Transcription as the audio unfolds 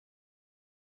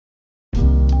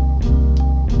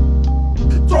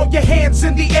your hands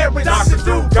in the air. It's Dr.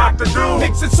 Do, Dr. Do.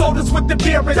 Mixing sodas with the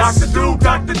beer. It's Dr. Do,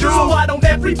 Dr. Do. So why don't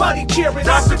everybody cheer it?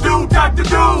 Dr. Do, Dr.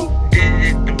 Do. This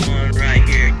is the one right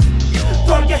here.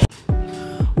 Throw your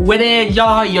What is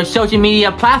y'all, your social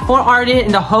media platform artist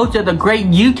and the host of the great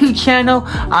YouTube channel.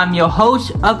 I'm your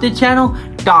host of the channel,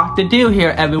 Dr. Do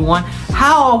here, everyone.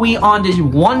 How are we on this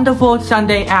wonderful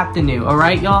Sunday afternoon,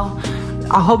 alright y'all?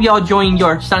 I hope y'all enjoying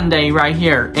your Sunday right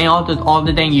here and all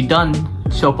the things you've done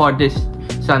so far this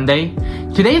Sunday.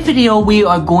 Today's video, we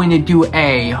are going to do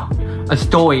a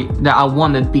story that I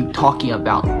want to be talking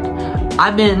about.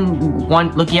 I've been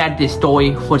looking at this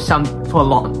story for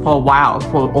a while,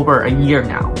 for over a year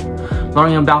now,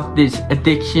 learning about this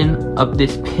addiction of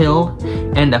this pill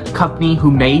and the company who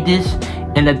made this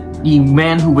and the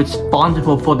man who was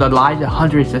responsible for the lives of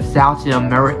hundreds of thousands of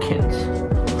Americans.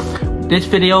 This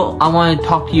video, I want to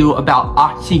talk to you about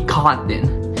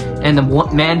OxyContin and the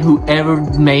man who ever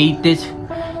made this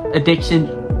addiction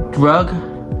drug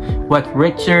was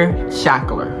Richard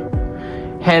Sackler,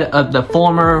 head of the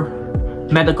former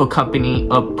medical company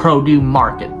of Purdue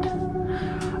Market.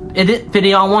 In this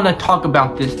video, I want to talk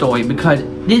about this story because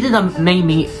this is what made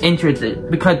me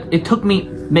interested. Because it took me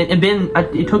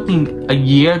a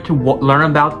year to learn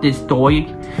about this story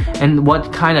and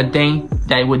what kind of thing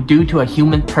that it would do to a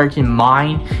human person's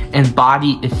mind and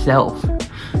body itself.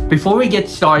 Before we get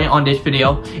started on this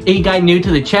video, if you guys new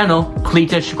to the channel,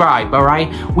 please subscribe,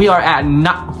 alright? We are at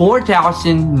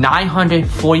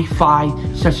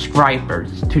 4,945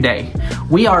 subscribers today.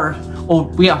 We are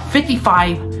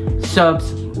 55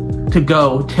 subs to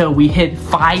go till we hit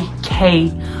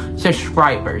 5K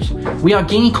subscribers. We are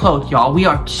getting close, y'all. We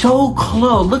are so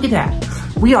close. Look at that.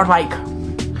 We are like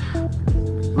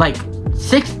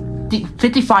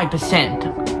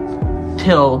 55%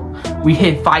 till we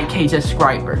hit 5K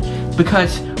subscribers,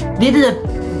 because this is a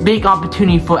big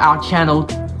opportunity for our channel,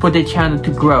 for the channel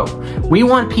to grow. We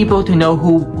want people to know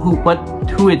who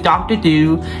is Dr.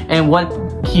 Do and what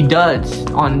he does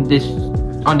on this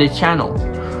channel,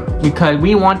 because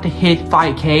we want to hit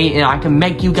 5K and I can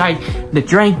make you guys the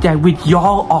drink that which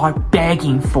y'all are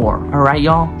begging for. Alright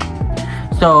y'all,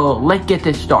 so let's get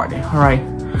this started. Alright,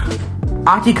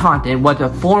 OxyContin was a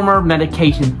former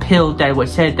medication pill that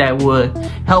was said that would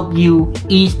help you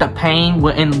ease the pain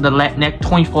within the next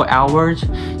 24 hours,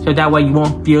 so that way you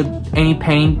won't feel any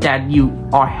pain that you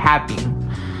are having.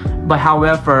 But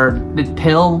however, the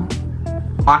pill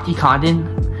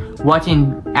OxyContin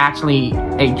wasn't actually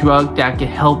a drug that could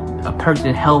help a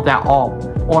person help at all,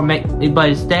 but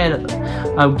instead of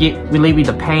relieving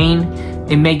the pain,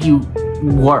 it make you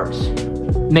worse,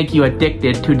 make you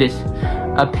addicted to this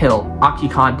pill,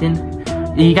 OxyContin.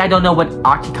 If you guys don't know what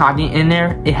OxyContin in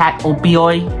there, it had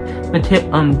opioid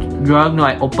drug,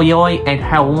 like opioid and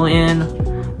heroin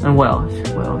and what else?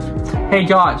 Hey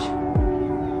Josh.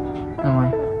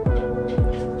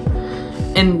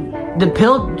 And the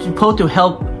pill is supposed to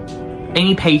help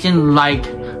any patient, like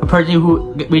a person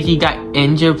who recently got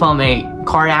injured from a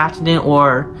car accident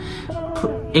or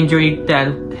injury that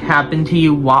happened to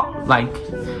you like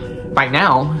right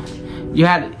now. You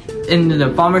had in the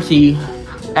pharmacy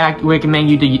recommend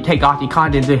you to take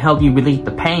OxyContin to help you relieve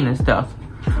the pain and stuff.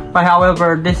 But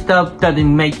however, this stuff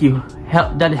doesn't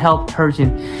help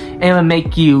person, it will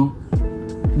make you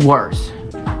worse.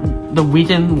 The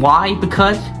reason why,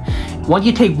 because once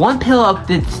you take one pill of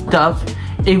this stuff,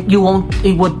 you won't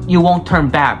turn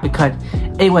back, because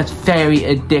it was very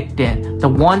addicting. The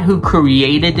one who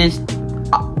created this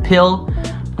pill,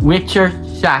 Richard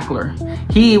Sackler,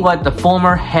 he was the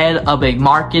former head of a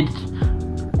market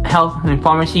health and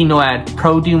pharmacy known as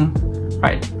Purdue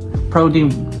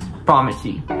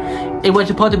Pharmacy. It was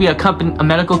supposed to be a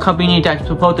medical company that's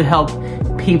supposed to help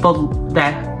people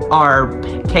that are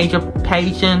cancer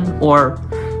patients or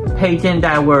patients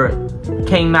that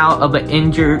came out of an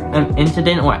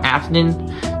incident or accident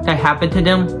that happened to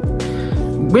them.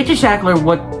 Richard Sackler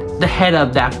was the head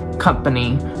of that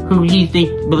company, who he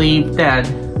believed that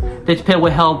this pill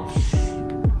would help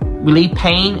relieve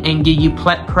pain and give you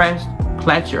pleasure.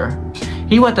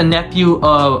 He was the nephew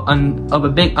of a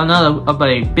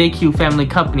big huge family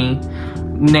company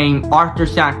named Arthur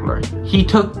Sackler. He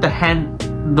took the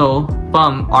handle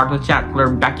from Arthur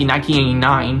Sackler back in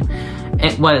 1989.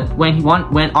 It was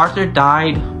when Arthur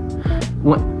died.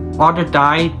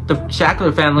 The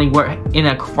Sackler family were in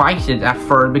a crisis at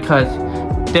first, because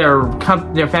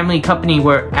their family company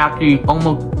were actually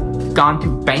almost gone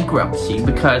to bankruptcy,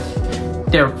 because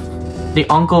the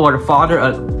uncle or the father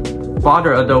of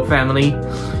the family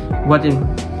wasn't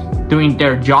doing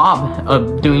their job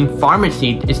of doing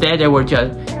pharmacy. Instead, they were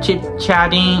just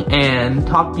chit-chatting and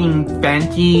talking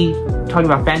fancy talking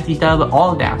about fancy stuff,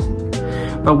 all of that.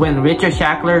 But when Richard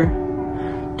Shackler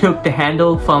took the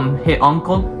handle from his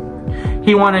uncle,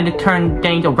 he wanted to turn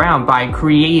things around by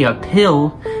creating a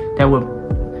pill that would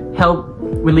help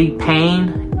relieve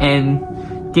pain and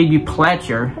give you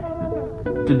pleasure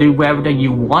to do whatever that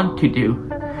you want to do.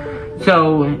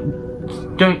 So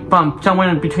from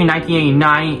somewhere between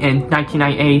 1989 and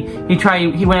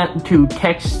 1998, he went to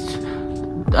test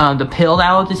the pill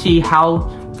out to see how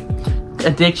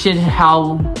addiction,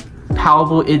 how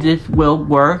powerful it will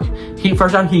work.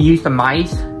 First off, he used the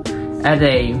mice as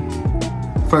a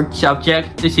first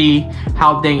subject to see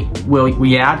how they will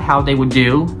react, how they would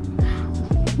do.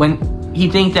 When he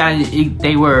thinks that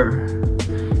they were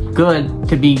good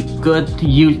to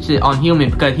use it on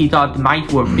humans, because he thought the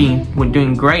mice were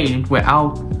doing great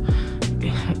without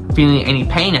feeling any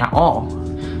pain at all.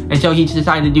 And so he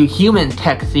decided to do human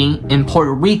testing in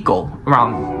Puerto Rico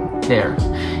around there,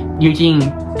 using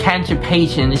cancer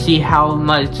patients to see how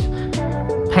much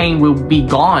pain will be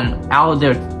gone out of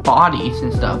their bodies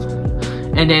and stuff.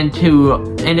 And then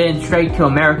straight to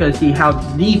America to see how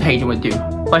the patient would do.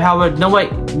 But however,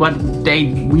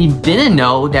 we didn't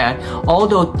know that all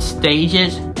those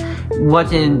stages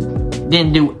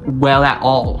didn't do well at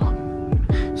all.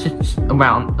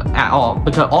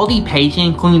 Because all the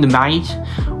patients, including the mice,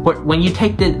 when you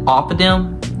take it off of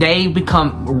them, they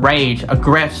become rage,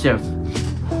 aggressive,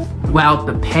 without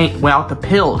the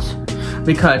pills.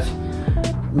 Because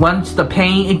once the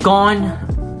pain is gone,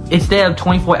 instead of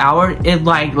 24 hours, it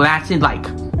lasted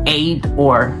 8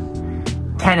 or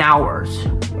 10 hours,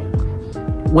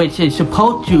 which is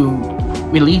supposed to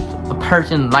relieve a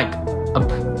person from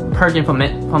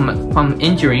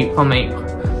injury, from a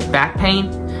back pain.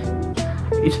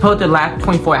 It's supposed to last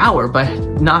 24 hours, but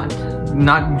not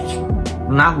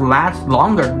last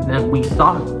longer than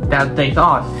they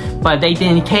thought. But they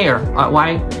didn't care.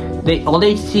 Why? All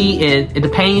they see is if the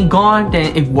pain is gone,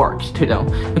 then it works to them.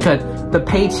 Because the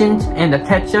patients and the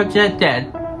test subjects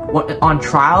that were on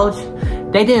trials,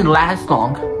 they didn't last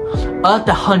long. Of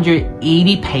the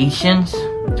 180 patients,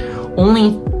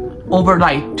 only over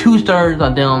 2/3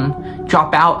 of them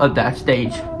drop out of that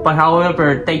stage. But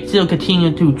however, they still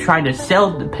continue to try to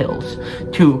sell the pills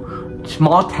to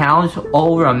small towns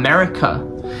all over America,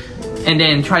 and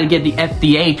then try to get the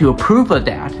FDA to approve of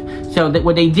that. So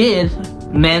what they did,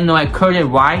 man like Curtis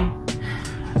White,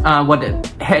 what the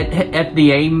head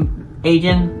FDA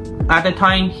agent at the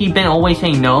time, he'd been always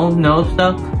saying no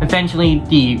stuff. Eventually,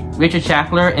 the Richard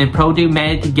Shackler and Purdue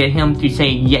managed to get him to say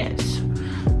yes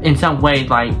in some way,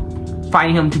 like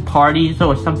fighting him to parties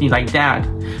or something like that.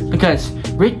 Because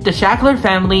the Shackler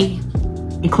family,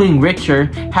 including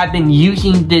Richard, have been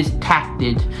using this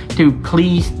tactic to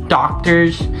please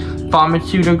doctors,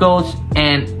 pharmaceuticals,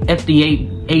 and FDA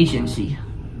agency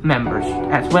members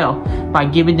as well, by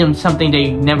giving them something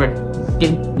they never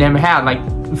had, like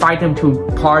invite them to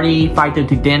party, invite them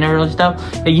to dinner and stuff.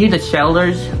 They use the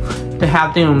sellers to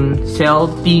have them sell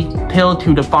the pill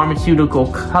to the pharmaceutical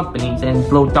companies and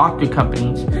low doctor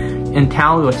companies in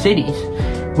towns or cities,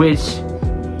 which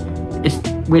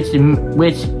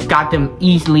got them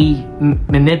easily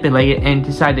manipulated and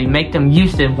decided to make them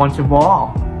use it once and for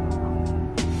all.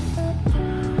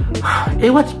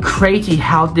 It was crazy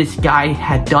how this guy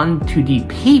had done to the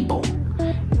people.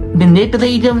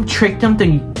 Manipulate them, trick them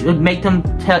to make them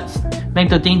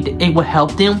think that it would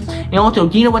help them. And also,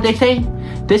 you know what they say?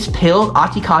 This pill,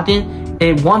 OxyContin,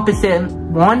 is 1%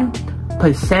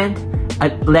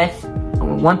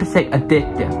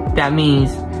 addictive. That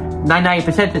means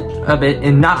 99% of it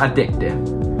is not addictive.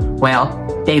 Well,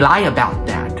 they lie about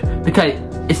that, because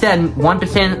instead of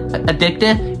 1%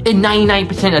 addictive, it's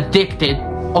 99% addicted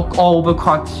all over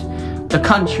across the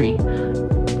country.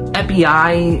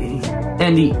 FBI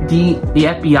and the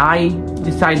FBI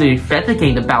decided to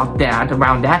investigate about that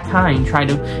around that time, trying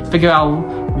to figure out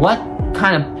what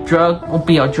kind of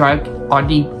opioid drug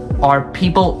are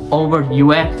people over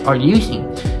US are using.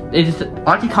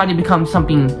 OxyContin becomes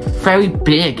something very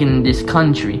big in this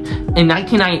country. In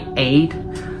 1998,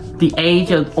 the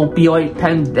age of opioid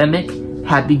pandemic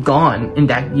had begun in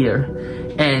that year,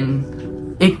 and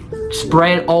it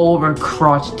spread all over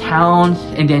across towns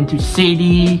and then to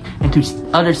city and to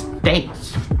other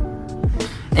states.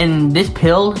 And this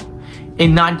pill is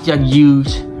not just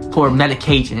used for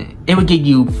medication. It would get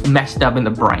you messed up in the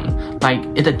brain. Like,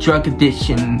 it's a drug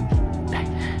addiction.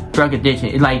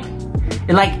 It's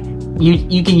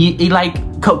like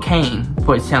cocaine,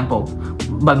 for example,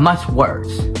 but much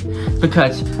worse.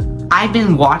 Because I've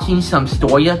been watching some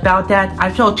story about that.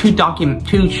 I saw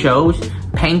two shows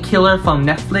Painkiller from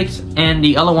Netflix and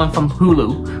the other one from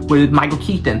Hulu with Michael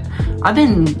Keaton.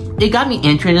 It got me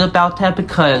interested about that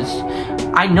because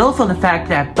I know from the fact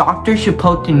that doctors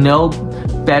supposed to know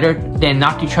better than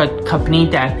not to trust company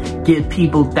that give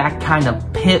people that kind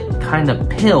of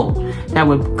pill that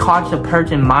would cause the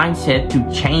person's mindset to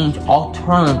change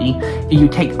alternatively if you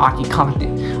take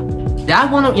OxyContin.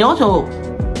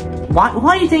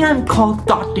 Why do you think I'm called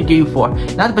Dr. Do for?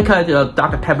 Not because of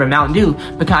Dr. Pepper Mountain Dew,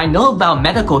 because I know about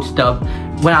medical stuff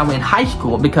when I was in high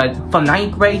school, because from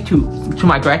 9th grade to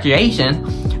my graduation,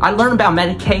 I learned about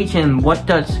medication, what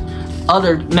does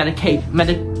other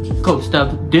medical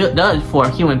stuff does for a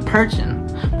human person.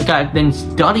 Because I've been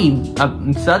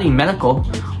studying medical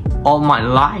all my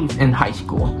life in high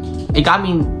school. It got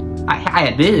me,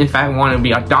 I did if I want to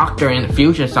be a doctor in the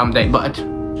future someday, but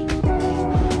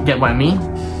get what I mean?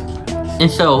 And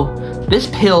so this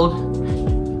pill,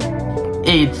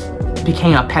 it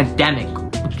became a pandemic,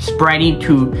 spreading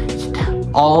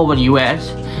to all over the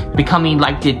US, becoming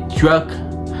like the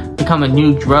become a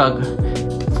new drug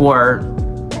for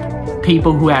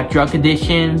people who have drug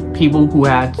addiction, people who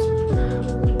have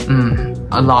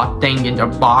a lot of things in their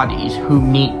bodies, who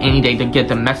need anything to get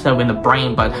them messed up in the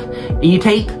brain. But if you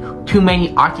take too many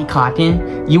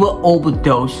OxyContin, you will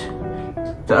overdose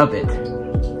of it.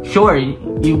 Sure,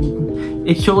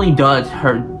 it surely does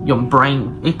hurt your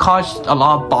brain. It causes a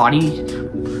lot of bodies,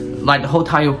 like the whole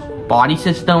entire body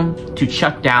system, to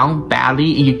shut down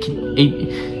badly.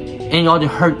 And it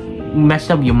also mess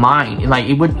up your mind. Like,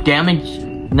 it would damage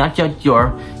not just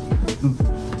your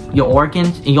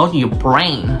organs, and also your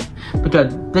brain,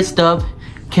 because this stuff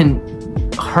can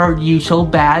hurt you so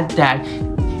bad that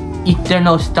there's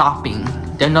no stopping,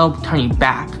 there's no turning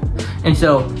back. And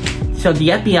so the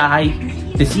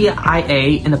FBI, the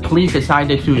CIA, and the police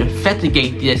decided to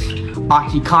investigate this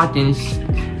OxyContin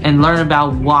and learn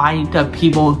about why the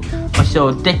people are so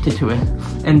addicted to it.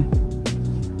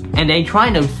 And they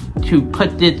trying to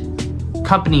put this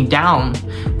company down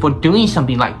for doing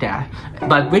something like that.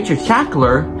 But Richard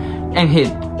Sackler and his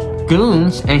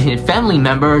goons and his family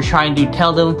members are trying to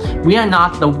tell them, we are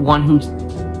not the one who's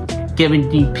giving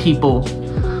these people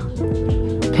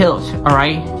pills,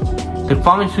 alright? The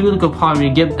pharmaceutical company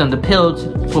give them the pills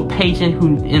for patients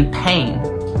who in pain,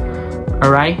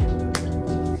 alright?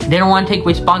 They don't want to take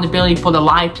responsibility for the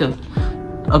lives of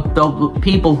the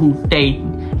people who they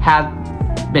have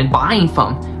been buying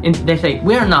from. And they say,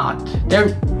 we're not. They're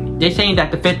saying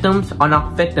that the victims are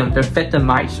not victims, they're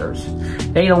victimizers.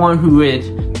 They're the one who is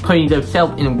putting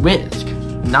themselves in risk,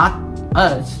 not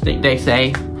us, they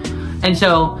say. And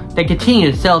so they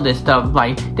continue to sell this stuff.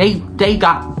 Like, they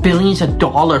got billions of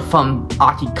dollars from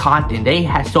OxyContin. They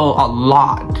have sold a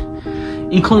lot,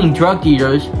 including drug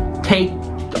dealers. Take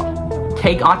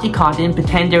OxyContin,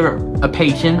 pretend they're a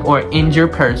patient or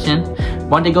injured person.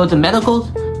 When they go to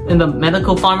in the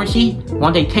medical pharmacy,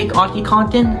 when they take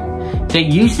OxyContin, they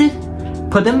use it,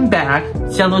 put them back,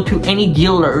 sell them to any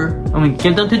dealer.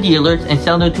 Give them to dealers and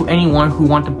sell them to anyone who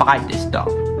wants to buy this stuff.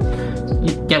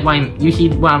 You see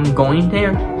where I'm going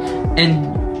there? And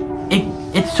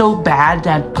it's so bad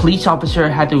that police officer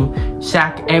had to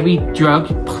sack every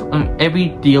every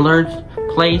dealer's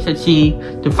place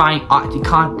to find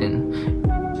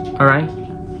OxyContin. Alright?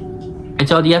 And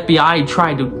so the FBI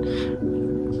tried to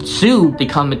sue the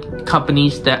company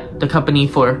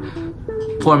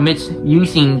for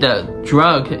misusing the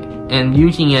drug and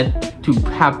using it to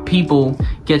have people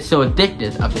get so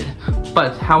addicted of it.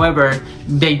 But however,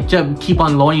 they just keep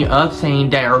on lawyering up, saying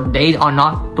that they are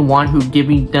not the one who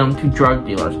giving them to drug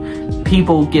dealers.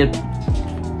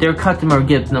 Their customer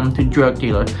gives them to drug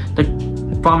dealers. The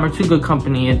pharmaceutical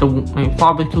company and the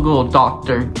pharmaceutical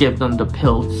doctor give them the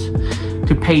pills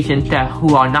to patients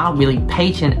who are not really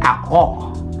patients at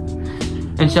all.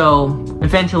 And so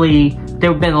eventually,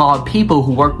 there have been a lot of people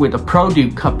who work with the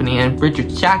produce company and Richard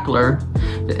Sackler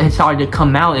that started to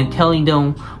come out and telling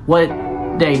them what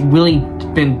they really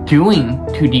been doing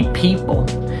to the people.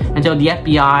 And so the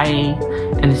FBI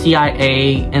and the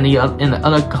CIA and the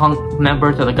other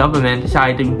members of the government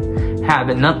decided to have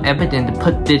enough evidence to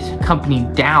put this company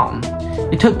down.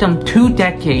 It took them 2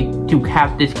 decades to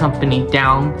have this company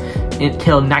down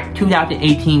until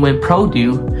 2018 when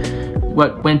Purdue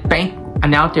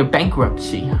announced their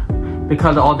bankruptcy.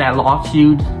 Because of all that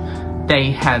lawsuit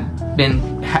they have been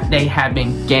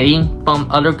getting from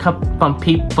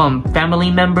from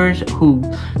family members who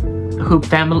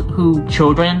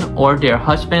children or their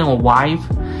husband or wife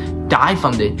die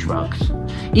from the drugs.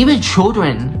 Even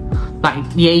children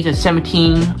like the age of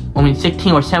 16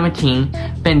 or 17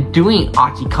 been doing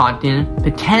OxyContin,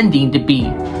 pretending to be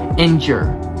injured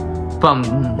from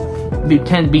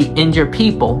tend to be injured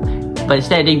people, but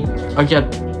instead they are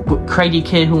just crazy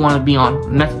kids who want to be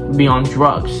on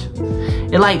drugs.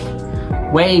 It's like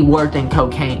way worse than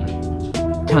cocaine,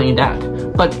 telling you that.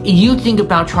 But if you think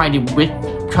about trying to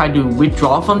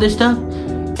withdraw from this stuff,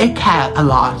 it has a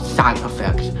lot of side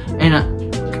effects and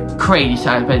crazy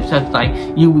side effects. Such like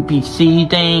you would be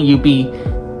seething, you'd be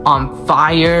on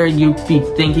fire, you'd be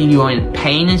thinking you're in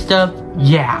pain and stuff.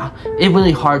 Yeah, it's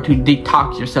really hard to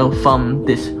detox yourself from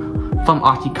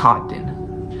OxyContin.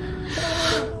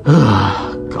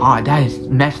 God, that is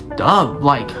messed up.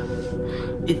 Like,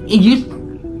 this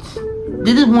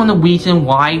is one of the reasons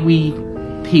why we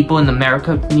people in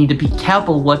America need to be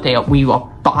careful what we are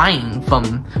buying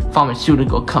from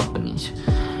pharmaceutical companies,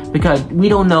 because we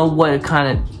don't know what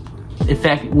kind of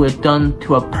effect was done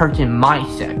to a person's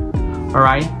mindset. All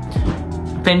right.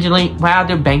 Eventually, right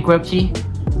after bankruptcy,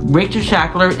 Richard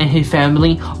Shackler and his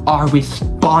family are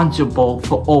responsible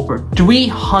for over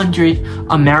 300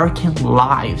 American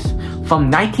lives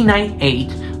from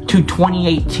 1998 to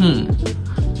 2018.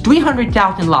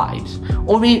 300,000 lives,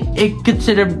 or it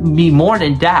considered be more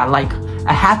than that, like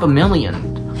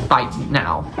 500,000 by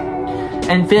now.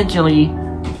 And eventually,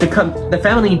 the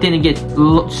family didn't get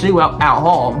sued at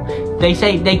all.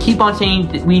 They keep on saying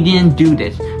that we didn't do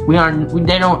this.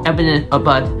 They don't evidence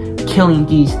about killing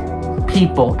these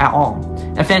people at all.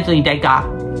 Eventually, they got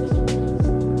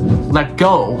let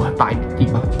go by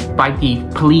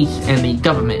the police and the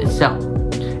government itself.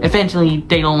 Eventually,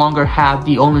 they no longer have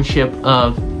the ownership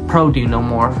of produce no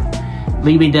more,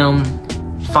 leaving them,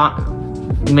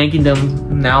 making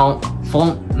them now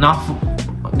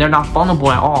they're not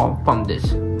vulnerable at all from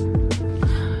this.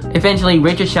 Eventually,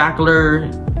 Richard Shackler,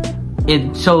 they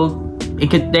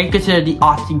consider the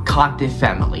OxyContin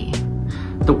family,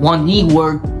 one of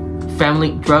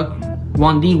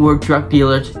the worst drug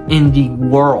dealers in the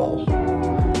world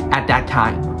at that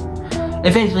time.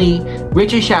 Eventually,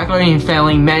 Richard Shackler and his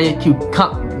family managed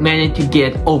to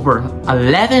get over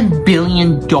 $11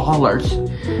 billion,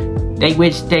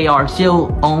 which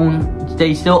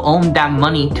they still own that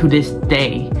money to this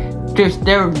day.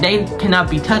 They cannot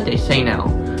be touched, they say now.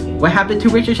 What happened to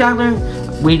Richard Shackler?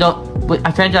 We don't.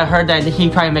 I heard that he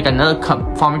tried to make another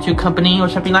pharmaceutical company or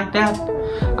something like that.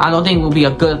 I don't think it will be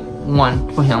a good one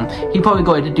for him. He probably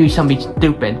going to do something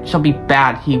stupid, something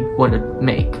bad he would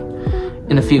make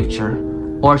in the future,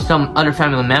 or some other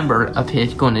family member of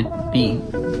his going to be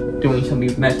doing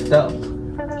something messed up.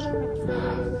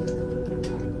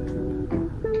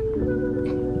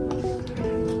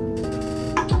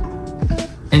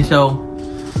 And so,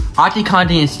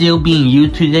 OxyContin is still being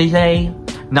used to this day,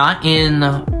 not in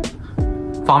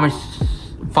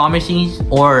pharmacies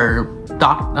or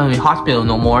hospital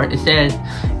no more. It says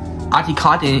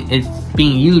OxyContin is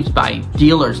being used by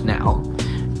dealers now,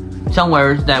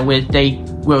 somewhere that they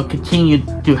will continue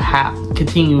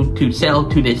to sell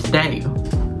to this day.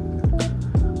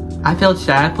 I felt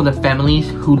sad for the families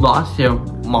who lost their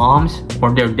moms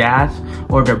or their dads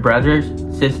or their brothers,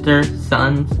 sisters,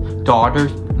 sons,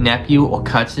 daughters, nephew or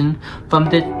cousin from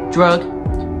this drug.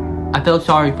 I felt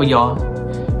sorry for y'all.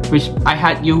 I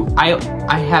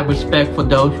have respect for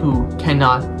those who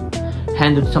cannot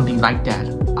handle something like that.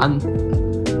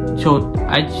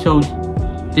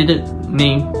 Did it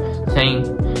mean saying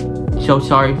so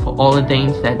sorry for all the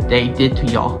things that they did to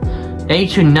y'all. They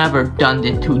should never done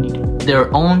it to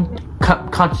their own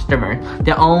customer,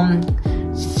 their own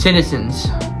citizens.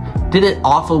 Did it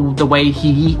awful the way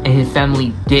he and his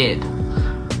family did.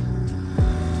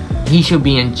 He should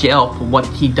be in jail for what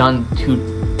he done to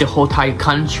the whole entire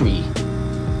country.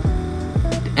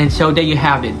 And so there you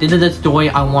have it. This is the story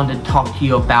I wanted to talk to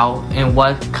you about, and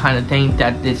what kind of thing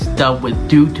that this stuff would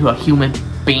do to a human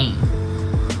being.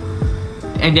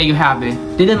 And there you have it.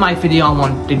 This is my video I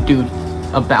wanted to do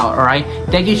about, alright?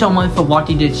 Thank you so much for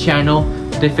watching this channel,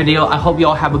 this video. I hope you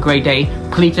all have a great day.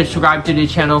 Please subscribe to this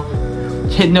channel.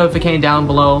 Hit notification down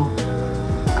below.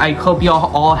 I hope you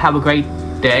all have a great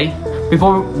day.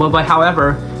 But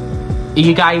however, if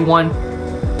you guys want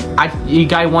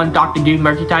Dr. Dude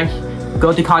merchandise,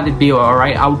 go to comment below,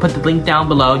 alright? I will put the link down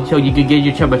below so you can get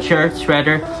yourself a shirt,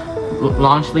 sweater,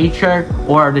 long sleeve shirt,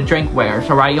 or the drink wares,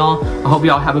 alright y'all? I hope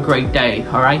y'all have a great day,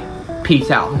 alright? Peace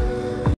out.